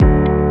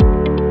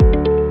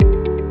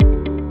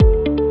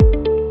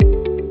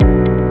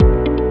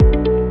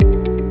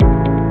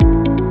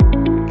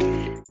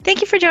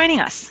joining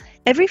us.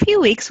 Every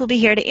few weeks, we'll be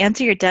here to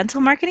answer your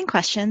dental marketing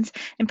questions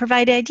and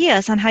provide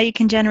ideas on how you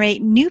can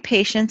generate new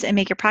patients and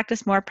make your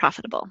practice more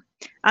profitable.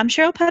 I'm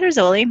Cheryl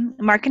Pederzoli,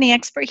 marketing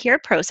expert here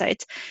at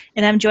ProSites,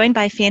 and I'm joined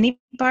by Fanny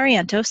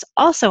Barrientos,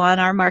 also on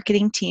our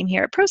marketing team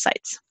here at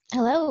ProSites.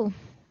 Hello.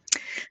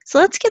 So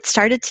let's get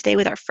started today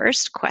with our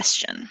first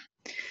question.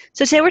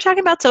 So today we're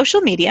talking about social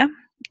media,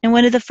 and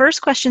one of the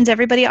first questions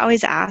everybody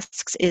always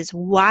asks is,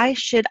 why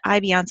should I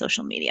be on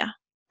social media?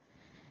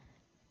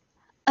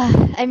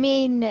 I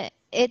mean,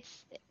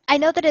 I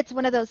know that it's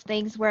one of those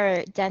things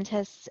where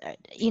dentists,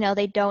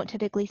 they don't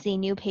typically see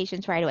new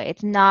patients right away.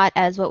 It's not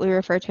as what we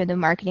refer to in the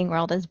marketing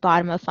world as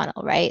bottom of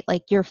funnel, right?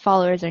 Like your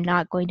followers are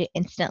not going to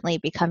instantly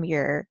become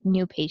your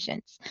new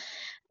patients.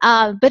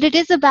 But it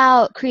is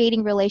about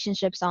creating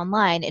relationships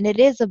online, and it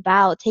is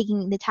about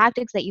taking the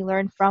tactics that you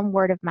learn from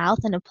word of mouth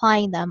and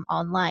applying them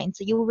online.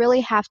 So you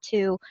really have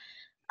to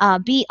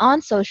be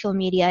on social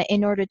media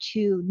in order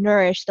to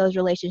nourish those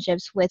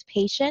relationships with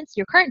patients,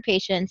 your current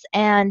patients,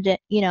 and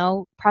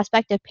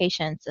prospective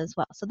patients as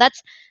well. So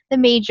that's the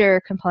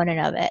major component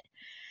of it.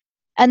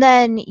 And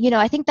then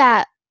I think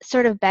that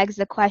sort of begs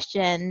the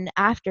question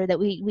after that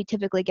we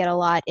typically get a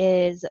lot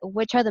is,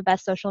 which are the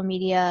best social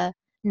media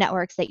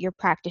networks that your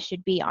practice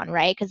should be on,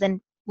 right? Because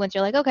then once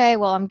you're like, okay,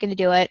 well, I'm going to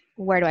do it,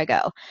 where do I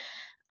go?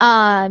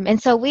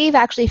 And so we've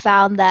actually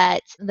found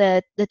that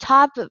the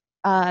top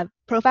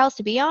profiles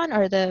to be on,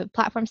 or the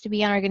platforms to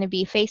be on, are going to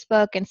be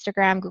Facebook,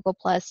 Instagram, Google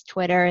Plus,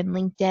 Twitter, and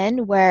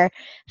LinkedIn, where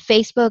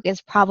Facebook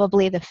is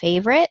probably the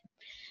favorite.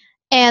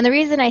 And the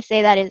reason I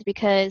say that is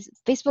because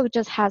Facebook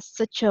just has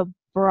such a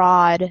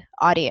broad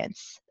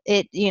audience.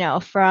 It,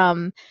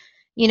 from,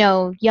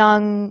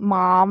 young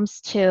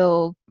moms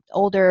to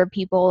older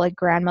people like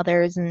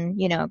grandmothers and,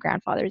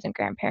 grandfathers and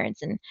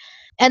grandparents.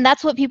 And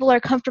that's what people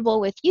are comfortable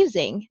with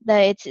using.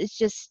 That it's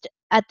just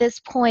at this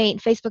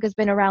point, Facebook has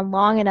been around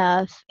long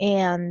enough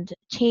and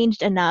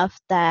changed enough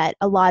that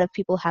a lot of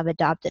people have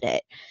adopted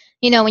it.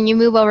 When you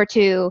move over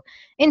to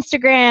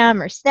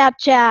Instagram or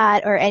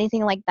Snapchat or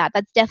anything like that,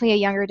 that's definitely a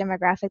younger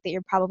demographic that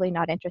you're probably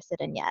not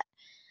interested in yet.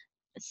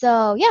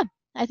 So yeah,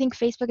 I think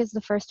Facebook is the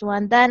first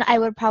one. Then I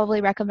would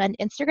probably recommend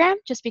Instagram,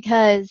 just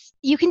because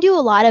you can do a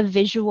lot of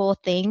visual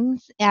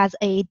things as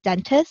a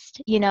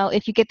dentist.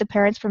 If you get the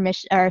parents'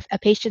 permission or a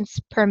patient's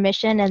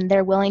permission and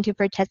they're willing to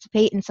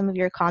participate in some of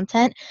your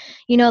content,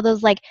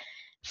 those like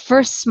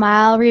first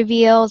smile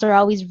reveals are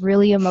always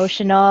really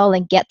emotional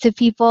and get to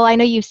people. I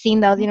know you've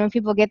seen those, when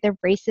people get their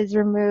braces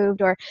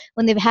removed or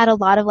when they've had a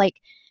lot of like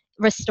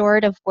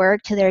restorative work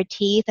to their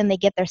teeth and they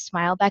get their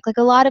smile back. Like,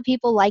 a lot of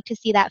people like to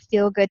see that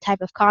feel good type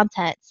of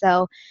content.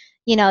 So,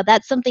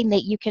 that's something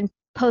that you can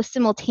post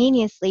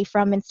simultaneously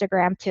from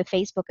Instagram to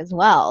Facebook as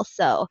well.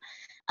 So,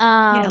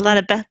 Yeah, a lot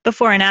of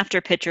before and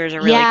after pictures are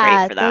really great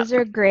yeah, for that. those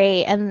are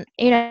great. And,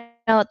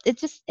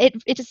 it's just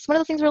it's just one of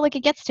those things where like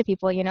it gets to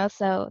people,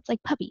 so it's like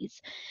puppies.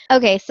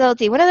 Okay, so let's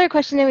see. One other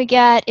question that we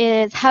get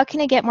is, how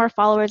can I get more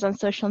followers on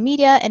social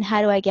media and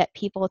how do I get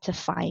people to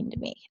find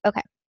me?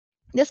 Okay.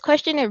 This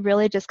question, it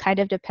really just kind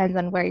of depends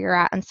on where you're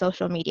at on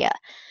social media.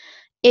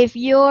 If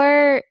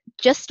you're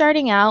just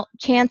starting out,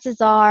 chances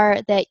are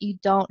that you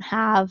don't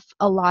have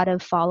a lot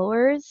of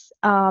followers.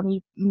 You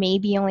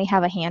maybe only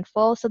have a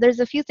handful. So there's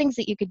a few things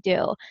that you could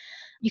do.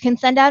 You can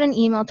send out an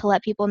email to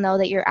let people know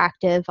that you're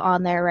active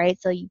on there, right?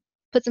 So you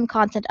put some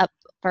content up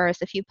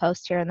first, a few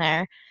posts here and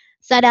there.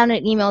 Send out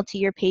an email to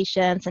your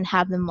patients and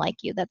have them like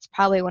you. That's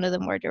probably one of the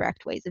more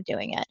direct ways of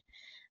doing it.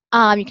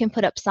 You can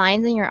put up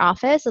signs in your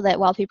office so that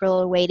while people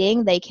are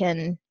waiting, they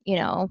can,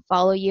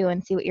 follow you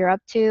and see what you're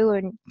up to.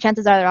 And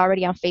chances are they're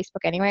already on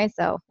Facebook anyway,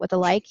 so with a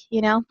like.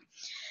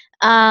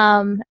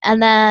 And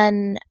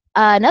then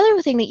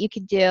another thing that you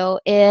could do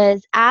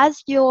is,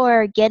 as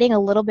you're getting a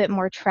little bit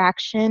more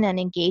traction and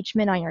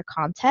engagement on your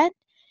content,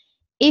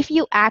 if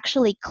you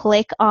actually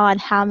click on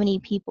how many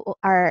people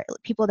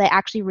that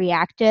actually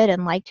reacted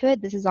and liked to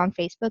it, this is on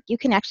Facebook, you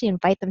can actually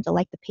invite them to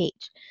like the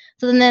page.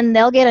 So then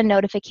they'll get a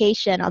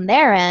notification on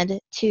their end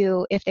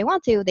to, if they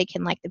want to, they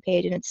can like the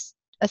page, and it's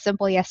a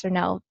simple yes or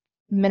no,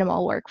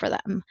 minimal work for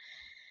them.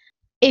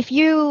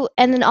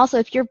 And then also,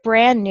 if you're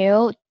brand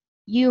new,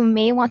 you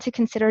may want to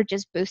consider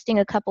just boosting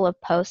a couple of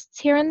posts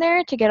here and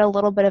there to get a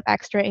little bit of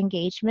extra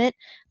engagement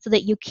so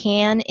that you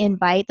can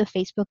invite the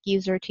Facebook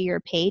user to your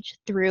page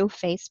through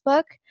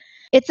Facebook.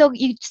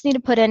 You just need to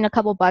put in a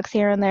couple bucks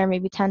here and there,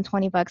 maybe 10,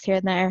 20 bucks here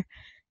and there,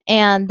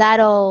 and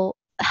that'll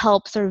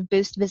help sort of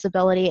boost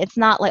visibility. It's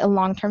not like a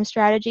long-term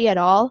strategy at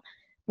all.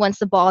 Once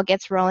the ball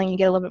gets rolling, you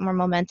get a little bit more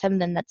momentum,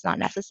 then that's not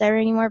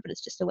necessary anymore, but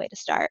it's just a way to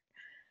start.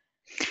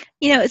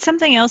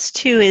 Something else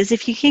too is,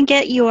 if you can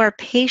get your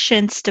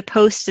patients to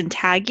post and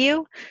tag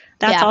you,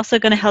 that's also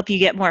going to help you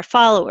get more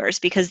followers,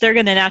 because they're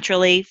going to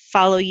naturally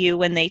follow you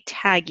when they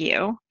tag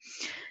you.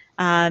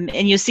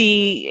 And you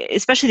see,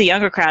 especially the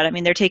younger crowd, I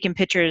mean, they're taking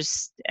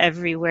pictures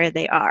everywhere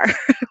they are.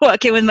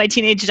 Walking with my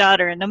teenage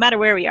daughter, and no matter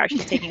where we are,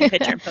 she's taking a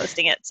picture and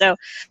posting it. So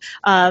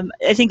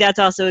I think that's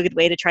also a good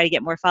way to try to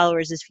get more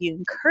followers, is if you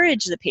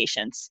encourage the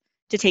patients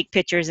to take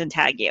pictures and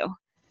tag you.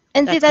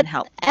 And see That's going that, to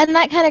help. and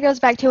that kind of goes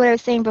back to what I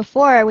was saying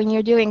before. When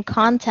you're doing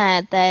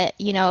content that,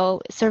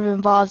 sort of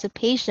involves a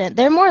patient,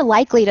 they're more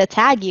likely to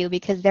tag you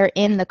because they're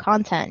in the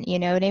content, you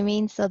know what I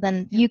mean? So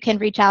then Yep. you can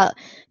reach out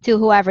to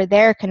whoever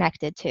they're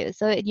connected to.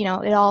 So,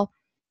 it all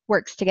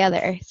works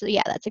together. So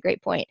yeah, that's a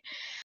great point.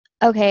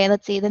 Okay,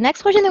 let's see. The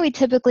next question that we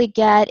typically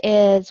get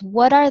is,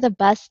 what are the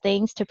best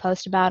things to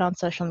post about on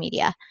social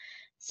media?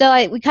 So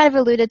we kind of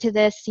alluded to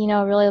this,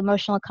 really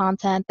emotional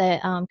content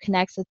that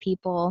connects with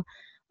people.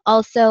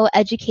 Also,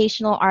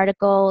 educational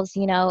articles.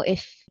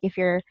 If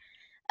you're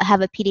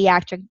have a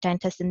pediatric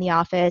dentist in the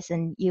office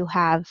and you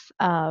have,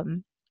 a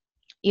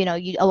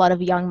lot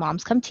of young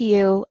moms come to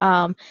you,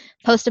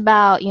 post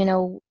about,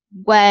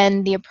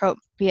 when the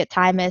appropriate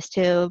time is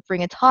to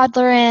bring a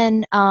toddler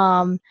in,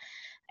 and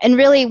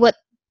really what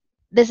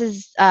this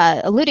is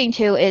alluding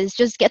to is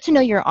just get to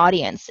know your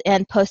audience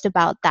and post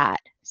about that.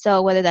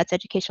 So whether that's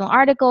educational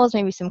articles,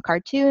 maybe some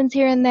cartoons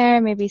here and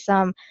there, maybe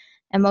some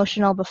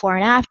emotional before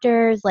and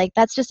afters, like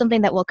that's just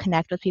something that will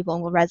connect with people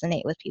and will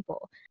resonate with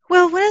people.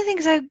 Well, one of the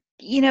things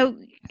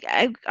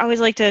I always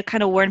like to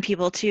kind of warn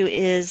people too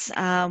is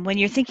when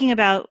you're thinking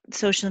about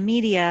social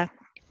media,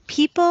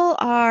 people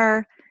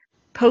are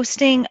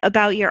posting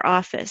about your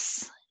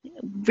office,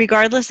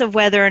 regardless of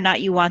whether or not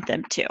you want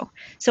them to.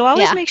 So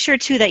always Yeah. make sure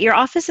too that your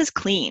office is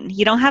clean.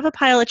 You don't have a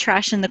pile of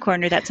trash in the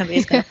corner that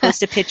somebody's going to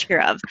post a picture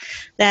of,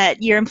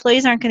 that your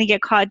employees aren't going to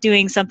get caught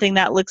doing something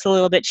that looks a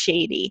little bit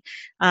shady,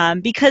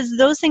 because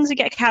those things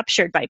get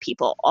captured by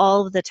people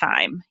all the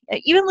time.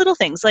 Even little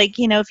things like,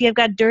 if you've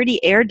got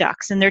dirty air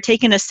ducts and they're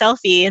taking a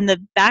selfie in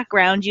the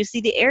background, you see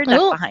the air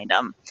duct Oh. behind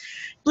them.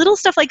 Little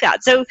stuff like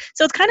that. So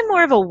it's kind of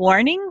more of a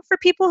warning for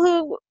people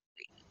who,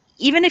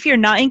 even if you're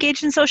not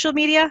engaged in social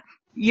media,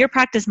 your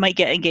practice might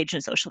get engaged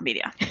in social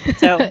media.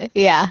 So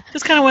Yeah.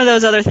 just kind of one of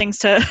those other things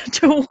to,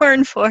 to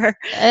warn for.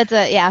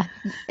 Yeah,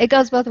 it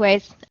goes both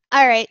ways.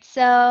 All right,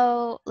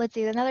 so let's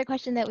see. Another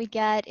question that we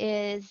get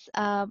is,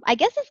 I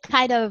guess this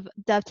kind of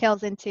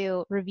dovetails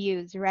into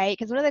reviews, right?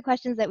 Because one of the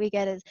questions that we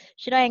get is,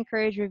 should I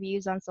encourage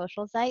reviews on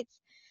social sites?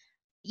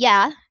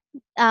 Yeah.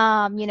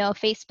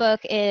 Facebook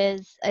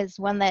is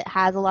one that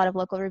has a lot of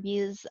local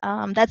reviews.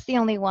 That's the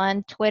only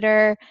one.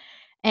 Twitter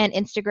and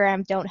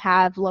Instagram don't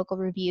have local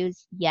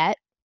reviews yet.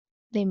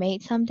 They may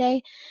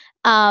someday.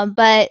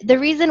 But the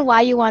reason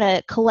why you want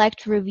to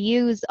collect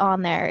reviews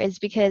on there is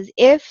because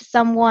if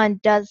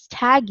someone does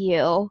tag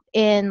you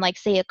in, like,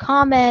 say, a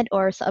comment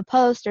or a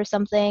post or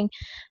something,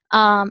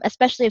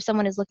 especially if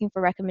someone is looking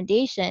for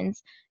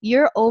recommendations,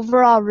 your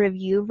overall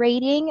review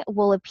rating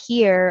will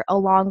appear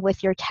along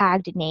with your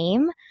tagged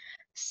name.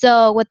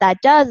 So what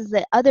that does is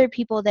that other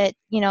people that,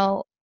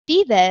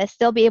 see this,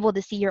 they'll be able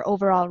to see your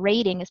overall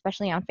rating,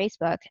 especially on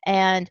Facebook,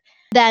 and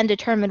then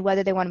determine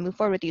whether they want to move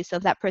forward with you. So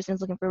if that person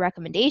is looking for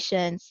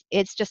recommendations,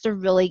 it's just a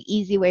really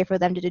easy way for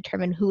them to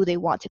determine who they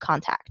want to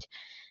contact.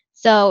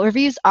 So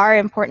reviews are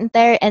important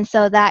there. And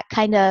so that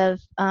kind of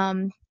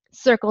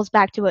circles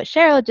back to what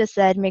Cheryl just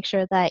said. Make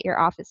sure that your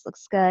office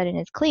looks good and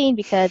is clean,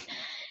 because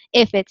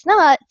if it's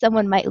not,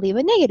 someone might leave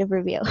a negative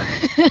review,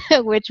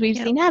 which we've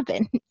Yep. seen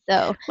happen.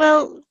 So,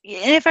 Well,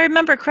 if I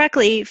remember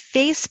correctly,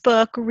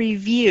 Facebook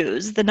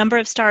reviews, the number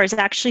of stars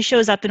actually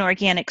shows up in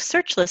organic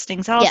search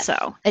listings yes,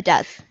 also. it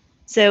does.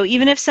 So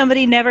even if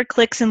somebody never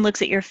clicks and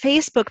looks at your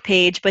Facebook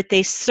page, but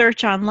they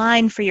search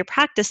online for your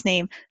practice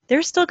name,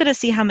 they're still going to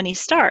see how many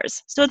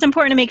stars. So it's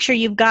important to make sure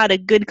you've got a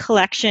good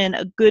collection,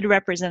 a good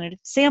representative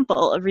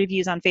sample of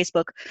reviews on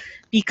Facebook,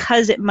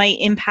 because it might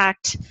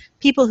impact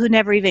people who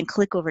never even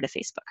click over to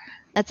Facebook.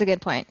 That's a good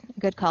point.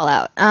 Good call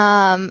out.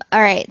 All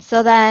right.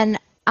 So then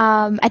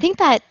I think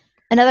that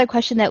another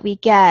question that we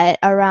get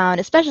around,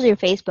 especially your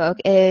Facebook,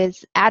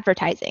 is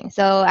advertising.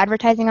 So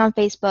advertising on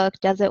Facebook,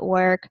 does it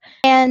work?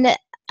 And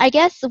I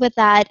guess with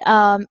that,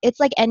 it's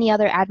like any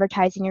other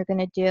advertising you're going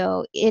to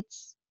do.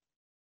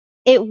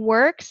 It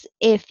works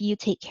if you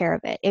take care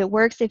of it. It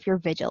works if you're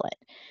vigilant,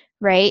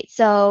 right?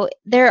 So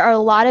there are a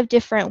lot of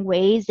different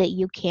ways that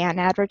you can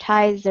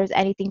advertise. There's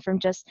anything from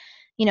just,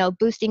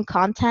 boosting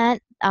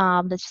content,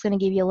 that's just going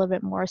to give you a little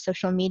bit more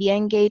social media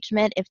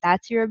engagement if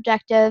that's your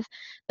objective.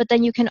 But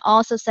then you can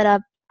also set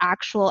up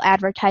actual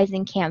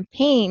advertising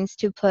campaigns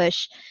to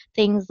push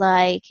things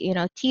like,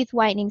 teeth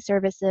whitening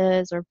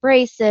services or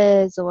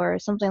braces or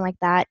something like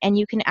that. And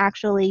you can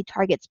actually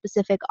target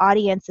specific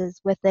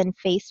audiences within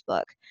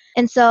Facebook.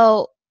 And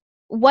so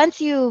once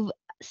you've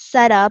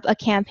set up a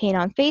campaign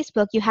on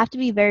Facebook, you have to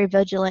be very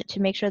vigilant to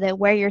make sure that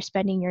where you're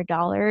spending your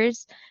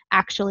dollars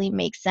actually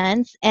makes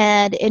sense.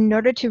 And in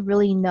order to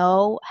really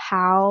know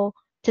how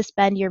to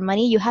spend your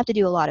money, you have to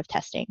do a lot of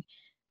testing.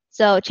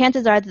 So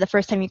chances are that the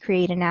first time you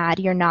create an ad,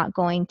 you're not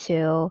going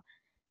to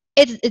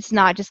it's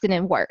not just going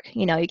to work.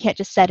 You can't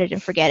just set it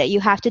and forget it.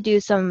 You have to do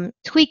some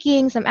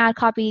tweaking, some ad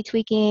copy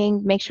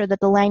tweaking, make sure that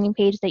the landing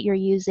page that you're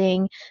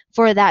using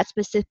for that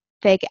specific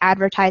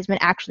advertisement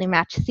actually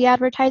matches the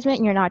advertisement,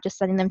 and you're not just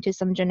sending them to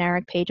some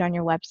generic page on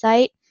your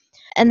website.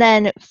 And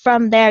then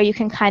from there, you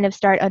can kind of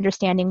start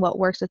understanding what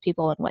works with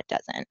people and what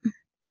doesn't.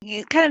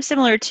 kind of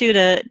similar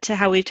to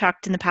how we've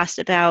talked in the past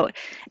about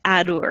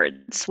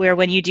AdWords, where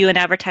when you do an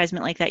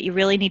advertisement like that, you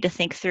really need to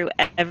think through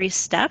every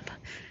step.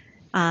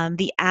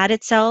 The ad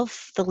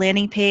itself, the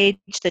landing page,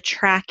 the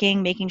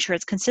tracking, making sure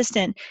it's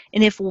consistent.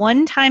 And if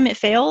one time it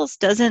fails,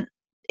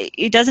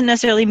 it doesn't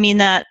necessarily mean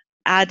that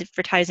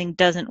advertising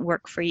doesn't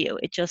work for you.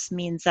 It just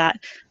means that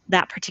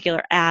that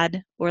particular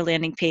ad or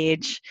landing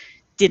page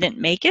didn't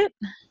make it.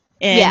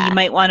 And you Yeah.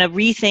 might want to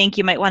rethink,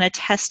 you might want to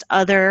test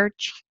other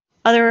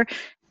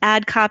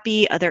ad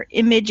copy, other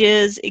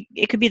images.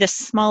 It could be the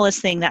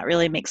smallest thing that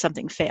really makes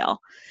something fail.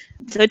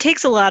 So it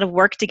takes a lot of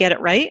work to get it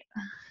right,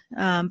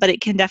 but it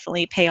can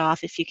definitely pay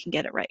off if you can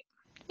get it right.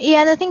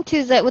 Yeah, the thing too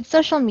is that with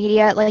social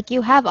media, like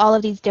you have all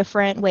of these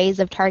different ways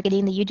of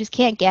targeting that you just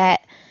can't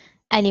get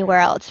anywhere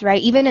else,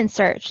 right? Even in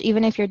search,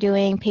 even if you're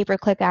doing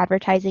pay-per-click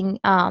advertising,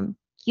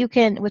 you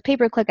can, with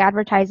pay-per-click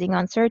advertising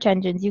on search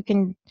engines, you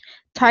can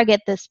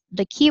target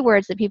the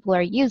keywords that people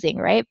are using,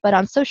 right? But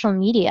on social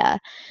media,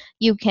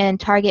 you can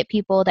target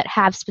people that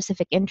have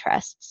specific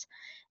interests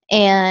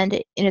and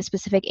in a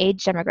specific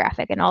age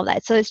demographic and all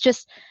that. So it's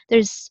just,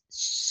 there's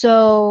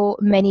so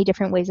many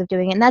different ways of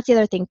doing it. And that's the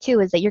other thing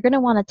too, is that you're going to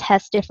want to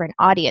test different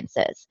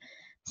audiences.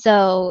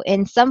 So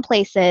in some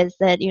places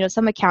that,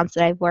 some accounts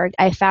that I've worked,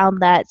 I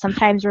found that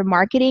sometimes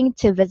remarketing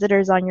to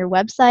visitors on your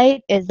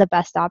website is the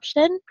best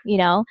option,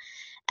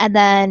 and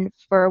then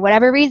for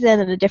whatever reason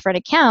in a different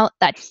account,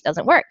 that just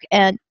doesn't work.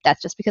 And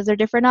that's just because they're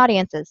different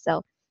audiences.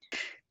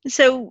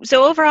 So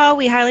overall,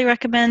 we highly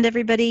recommend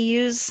everybody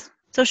use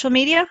social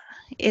media.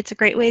 It's a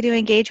great way to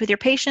engage with your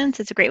patients.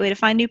 It's a great way to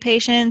find new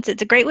patients.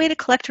 It's a great way to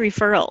collect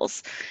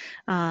referrals.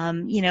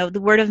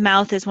 The word of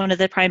mouth is one of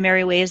the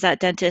primary ways that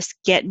dentists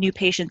get new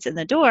patients in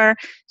the door.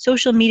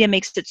 Social media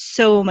makes it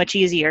so much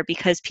easier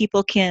because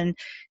people can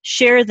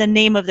share the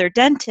name of their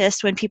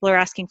dentist when people are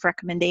asking for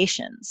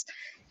recommendations.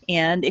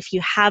 And if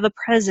you have a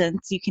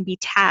presence, you can be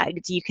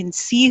tagged, you can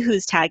see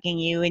who's tagging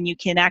you, and you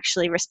can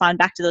actually respond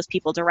back to those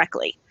people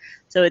directly.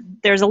 So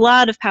there's a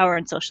lot of power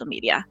in social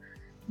media.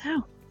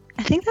 So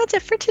I think that's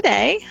it for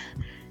today.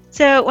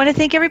 So I want to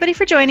thank everybody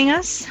for joining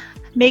us.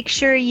 Make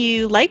sure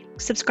you like,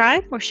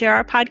 subscribe, or share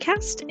our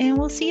podcast, and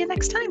we'll see you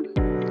next time.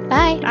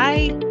 Bye.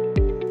 Bye.